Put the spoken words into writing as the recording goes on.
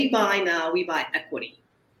buy now, we buy equity.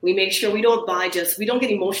 We make sure we don't we don't get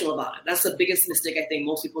emotional about it. That's the biggest mistake I think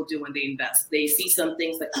most people do when they invest. They see some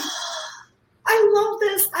things like, oh, I love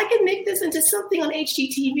this. I can make this into something on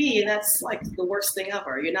HGTV. And that's like the worst thing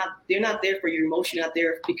ever. They're not there for your emotion. You're not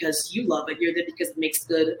there because you love it. You're there because it makes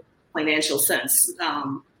good financial sense.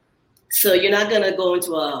 So you're not going to go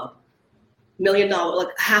into a $1 million,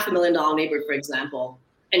 like $500,000 neighborhood, for example,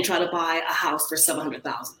 and try to buy a house for $700,000.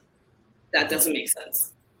 That doesn't make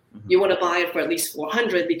sense. Mm-hmm. You want to buy it for at least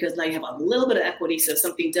 $400,000 because now you have a little bit of equity. So if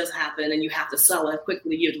something does happen and you have to sell it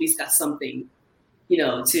quickly, you at least got something,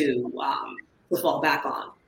 to fall back on.